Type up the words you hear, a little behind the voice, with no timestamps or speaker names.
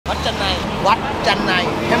What chân này?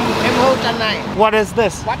 Em hô chân này. What is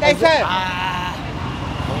this? What they say?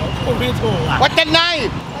 没错啊。 What chân này?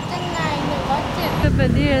 这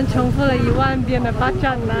本地人重复了10000遍的巴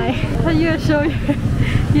掌奶，他越说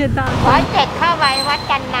越大声。Nói chệchเข้าไปวัด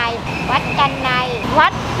กันในวัดกันในวั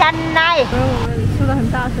ดกันใน。所以我们说的很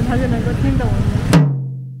大声，他就能够听懂我们。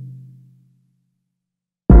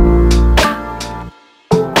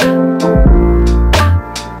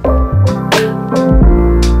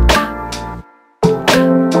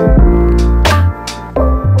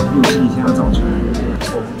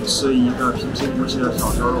 吃一个平平无奇的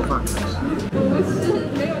小烧肉饭。我们是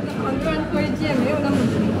没有很多人推荐，没有那么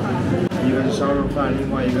频繁。一个是烧肉饭，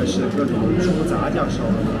另外一个是各种猪杂酱烧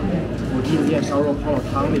肉饭。我第一次见烧肉泡到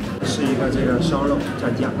汤里，是一个这个烧肉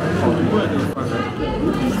蘸酱，好多人这个饭还是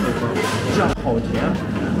无敌脆饭，酱好甜。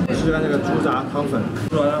我试试看这个猪杂汤粉，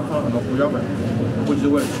猪杂汤放了很多胡椒粉，估计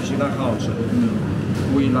是为了取腥，但很好吃。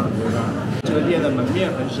故意辣，故意辣。这个店的门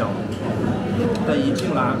面很小。 但一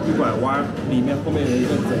进来一拐弯，里面后面有一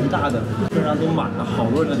个贼大的，基本上都满了，好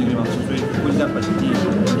多人在这个地方吃，所以估计在本地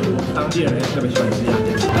当地人也特别喜欢吃这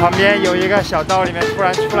家。旁边有一个小道，里面突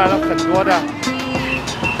然出来了很多的。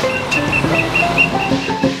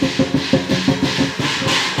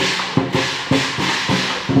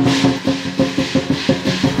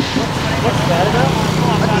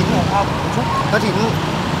Cá thịnh.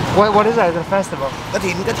 What is that? The festival? Cá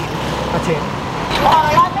thịnh. Cá thịnh.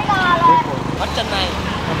 What chân này?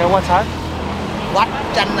 Okay, what time? What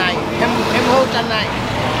chân này? Em hô chân này.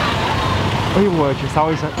 哎，我去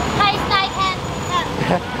烧一声。Thai style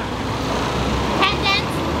can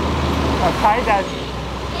dance. 开单。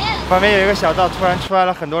 旁边有一个小道，突然出来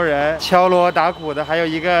了很多人，敲锣打鼓的，还有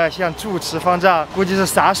一个像住持方丈，估计是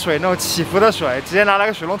洒水那种起伏的水，直接拿了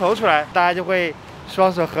个水龙头出来，大家就会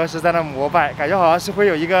双手合十在那膜拜，感觉好像是会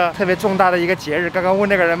有一个特别重大的一个节日。刚刚问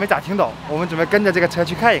那个人没咋听懂，我们准备跟着这个车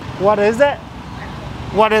去看一看。What is it?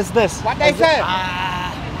 What is this? What they say?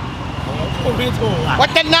 没错啊。 What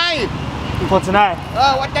chân này? For tonight?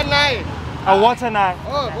 What chân này? What tonight?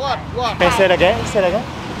 What? Okay, say it again. Say it again.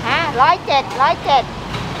 ร้อยเจ็ด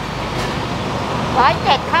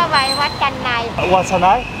เข้าไปวัดกันใน What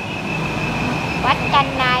tonight? วัดกัน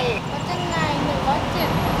ใน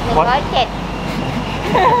107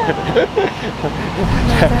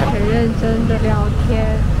大家很认真的聊天，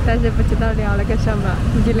但是不知道聊了个什么，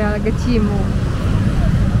估计聊了个寂寞。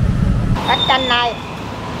 วัดกันใน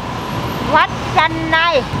วัดกันใน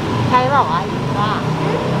ใครบอกว่า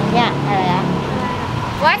เนี่ยอะไรอะ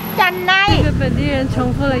วัดกันใน 这个本地人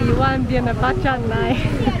重复了10000遍的巴掌奶，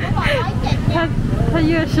他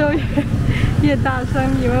越说越大声，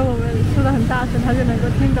以为我们说的很大声，他就能够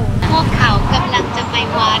听懂。 พวกเขากำลังจะไป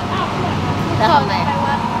วัดแล้วทำไม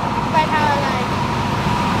ไปทำอะไร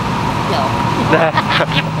เดี๋ยว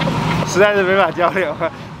实在是没法交流，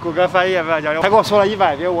谷歌翻译也没法交流。他跟我说了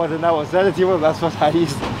100遍，我真的实在是听不懂他说啥意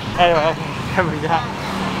思。哎，看不见。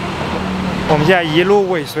我们现在一路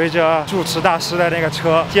尾随着住持大师的那个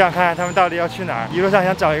车，就想看看他们到底要去哪儿。一路上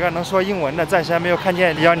想找一个能说英文的，暂时还没有看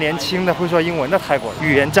见比较年轻的会说英文的泰国人，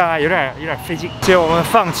语言障碍有点费劲，所以我们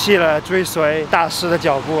放弃了追随大师的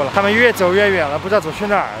脚步了。他们越走越远了，不知道走去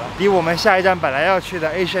哪儿了。离我们下一站本来要去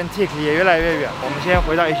的 Asiatique 也越来越远。我们先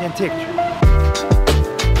回到 Asiatique 去。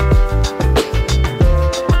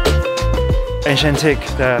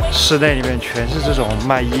 Asiatique 的室内里面全是这种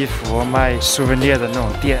卖衣服、卖souvenir的那种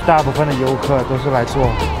店，大部分的游客都是来做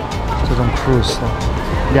这种 cruise 的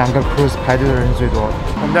，2个 cruise 排队的人是最多的。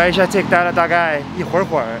我们在 Asiatique 待了大概一会儿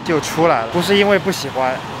就出来了，不是因为不喜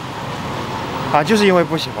欢，就是因为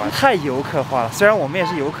不喜欢，太游客化了。虽然我们也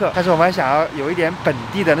是游客，但是我们还想要有一点本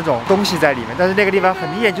地的那种东西在里面。但是那个地方很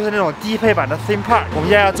明显就是那种低配版的 theme park。我们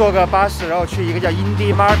现在要坐个巴士，然后去一个叫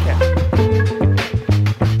Indy Market。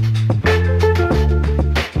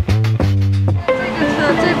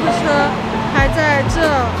 这部车还在这，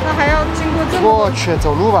那还要经过这么多。我去，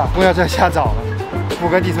走路吧，公交车下早了。谷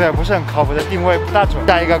歌地图也不是很靠谱，的定位不大准。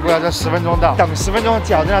下一个公交车10分钟到，等10分钟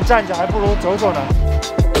脚在那站着，还不如走走呢。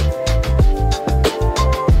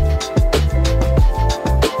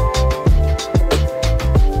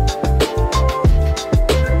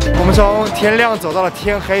我们从天亮走到了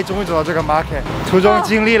天黑，终于走到这个 market。途中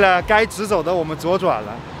经历了该直走的我们左转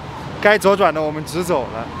了，该左转的我们直走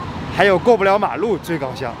了。 还有过不了马路，最搞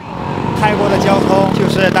笑。泰国的交通就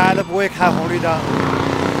是大家都不会看红绿灯，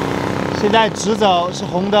现在直走是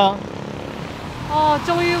红灯。哦，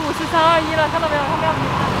终于5321了，看到没有？他们要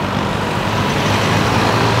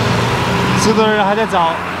直走的人还在走，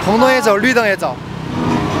红灯也走，绿灯也走。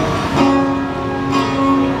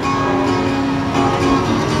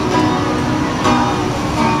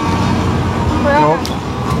我要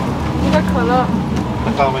应该可可乐。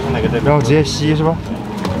然后直接吸是吧？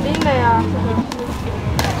肯定的呀。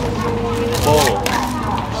哦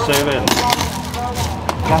，7。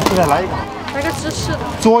来，现在来一个。来个芝士的。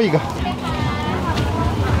嘬一个。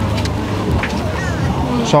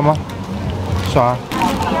爽吗？爽啊！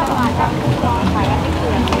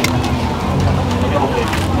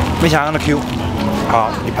没想象的 Q。好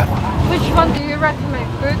，100。Which one do you recommend?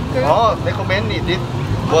 Good. Oh, recommend it. This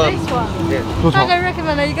one. 不错。那个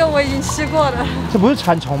recommend 了一个我已经吃过的。这不是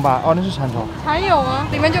蚕虫吧？哦，那是蚕虫。蚕蛹啊，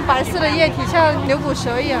里面就白色的液体，像牛骨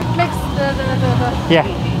舌一样。Mix 的。Yeah。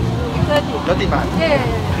Dirty man. Yeah.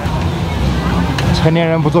 成年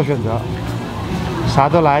人不做选择，啥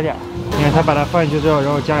都来点。你看他把它放进去之后，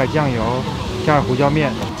然后加点酱油，加点胡椒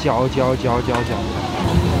面，搅。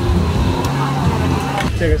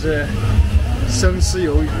这个是生吃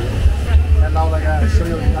鱿鱼，看到那个生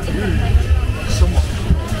鱿鱼，生猛。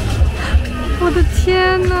我的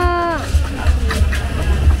天哪！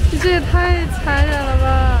你这也太残忍了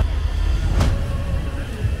吧！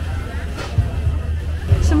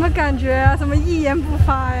什么感觉啊？怎么一言不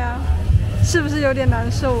发呀？是不是有点难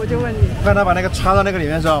受？我就问你。刚才把那个插到那个里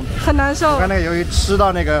面的时候，很难受。刚那个鱿鱼吃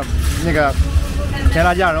到那个甜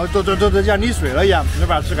辣酱，然后都像溺水了一样，你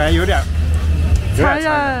把它吃感觉有点残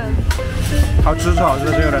忍。好吃是好吃，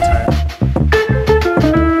是有点残忍。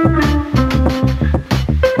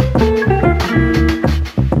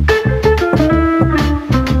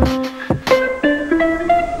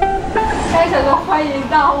开始说欢迎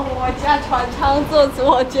到我家船舱坐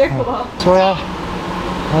坐，结果说呀，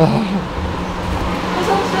不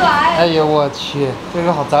送出来。哎呦我去，这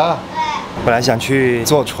个好脏啊！本来想去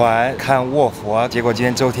坐船看卧佛，结果今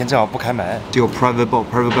天周天正好不开门，只有 private boat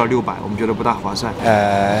 600，我们觉得不大划算。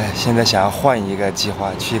现在想要换一个计划，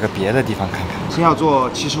去一个别的地方看看。先要坐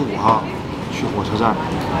75号去火车站，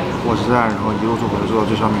然后一路坐火车坐到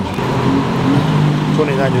最上面去。终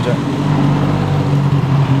点站就这。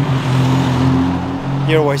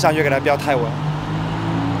一会儿我一上去给他标泰文，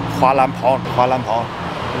滑蓝袍，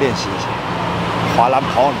练习一下。滑蓝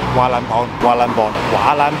袍，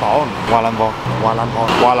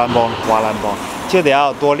记得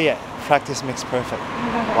要多练 ，practice makes perfect。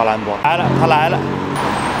滑蓝袍来了，他来了。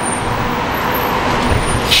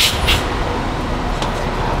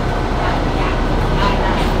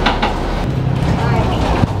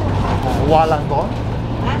滑蓝袍。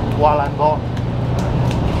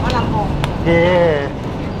耶。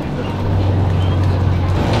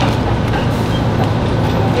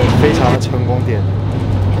非常的成功点。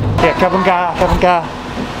对，开分嘎。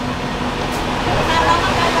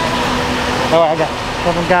来玩个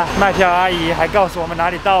开分嘎。卖票阿姨还告诉我们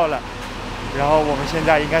哪里到了，然后我们现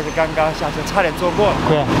在应该是刚刚下车，差点坐过了。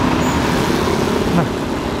对。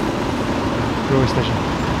Railway station，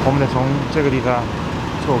 我们得从这个地方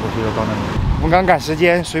坐过去就到那里。我们刚赶时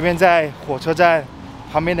间，随便在火车站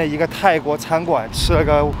旁边的一个泰国餐馆吃了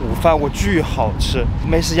个午饭，我巨好吃。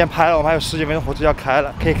没时间拍了，我们还有10几分钟火车要开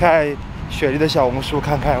了，可以看雪梨的小红书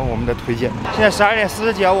看看我们的推荐。现在12点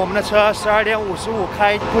49，我们的车12点55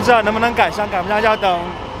开，不知道能不能赶上，赶不上就要等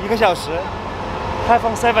1个小时。开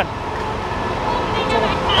放7。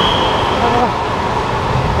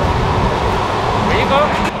Where you go?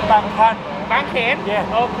 Bangkok. Bangkok? Yeah.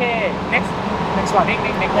 Okay. Next one. Next.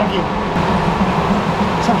 Thank you.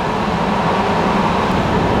 上。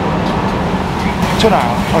坐哪儿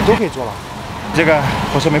啊？哦，都可以坐了。这个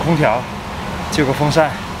火车没空调，就有个风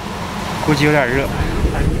扇，估计有点热。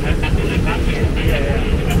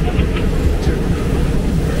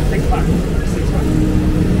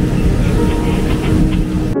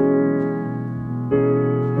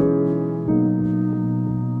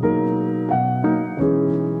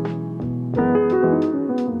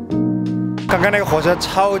刚刚那个火车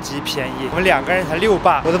超级便宜，我们2个人才6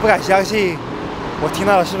巴，我都不敢相信。我听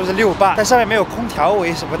到的是不是6巴？但上面没有空调，我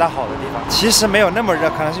也是不大好的地方。其实没有那么热，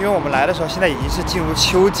可能是因为我们来的时候现在已经是进入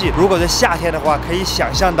秋季。如果是夏天的话，可以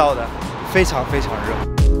想象到的，非常非常热。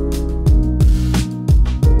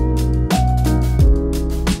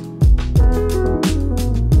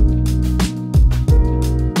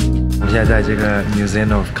我们现在在这个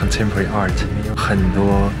Museum of Contemporary Art 里面有很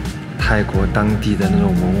多泰国当地的那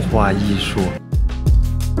种文化艺术。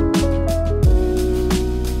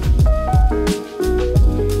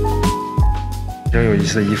比较有意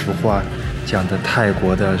思的一幅画，讲的泰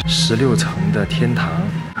国的16层的天堂，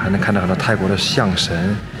还能看到很多泰国的象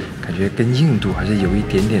神，感觉跟印度还是有一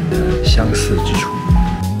点点的相似之处。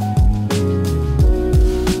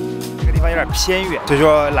这个地方有点偏远，所以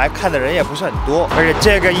说来看的人也不是很多。而且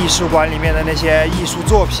这个艺术馆里面的那些艺术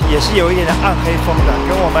作品也是有一点点暗黑风的，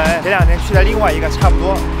跟我们前2天去的另外一个差不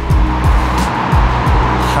多。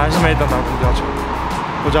还是没等到公交车，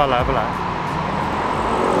不知道来不来。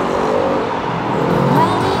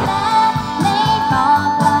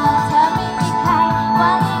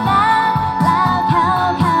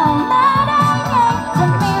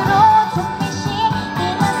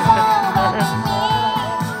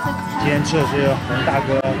今天吃的是洪大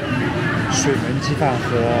哥水焖鸡饭和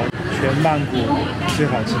全曼谷最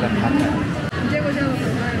好吃的扒泰。你见过这样的ผ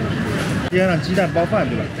泰吗？今天让鸡蛋包饭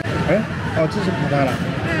对吧？哎，哦，这是扒泰了。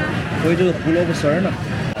对啊。我以为这是胡萝卜丝儿呢。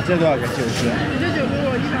这多少钱？90。你这90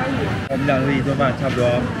我150。我们两个一顿饭差不多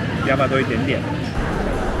200多一点点。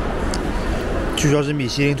据说是米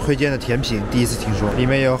其林推荐的甜品，第一次听说。里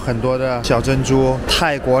面有很多的小珍珠，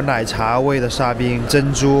泰国奶茶味的沙冰，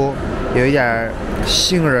珍珠，有一点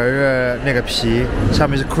杏仁的那个皮，上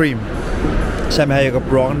面是 cream， 下面还有个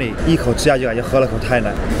brownie， 一口吃下去感觉喝了口泰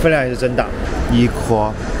奶，分量也是真大。1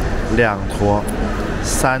坨、2坨、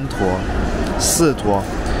3坨、4坨。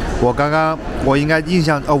我应该印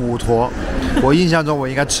象5坨，我印象中我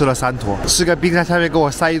应该吃了3坨。吃个冰，在下面给我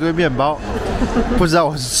塞一堆面包，不知道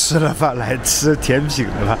我是吃了饭来吃甜品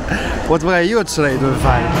的吧？我怎么感觉又吃了一顿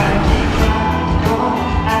饭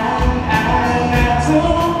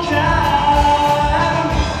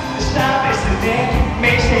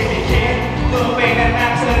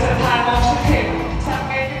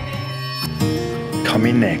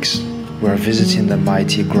？Coming next, we're visiting the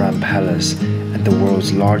mighty Grand Palace and the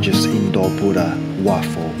world's largest indoor Buddha,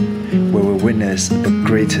 Waffle, where we witness the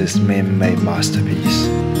greatest man-made masterpiece.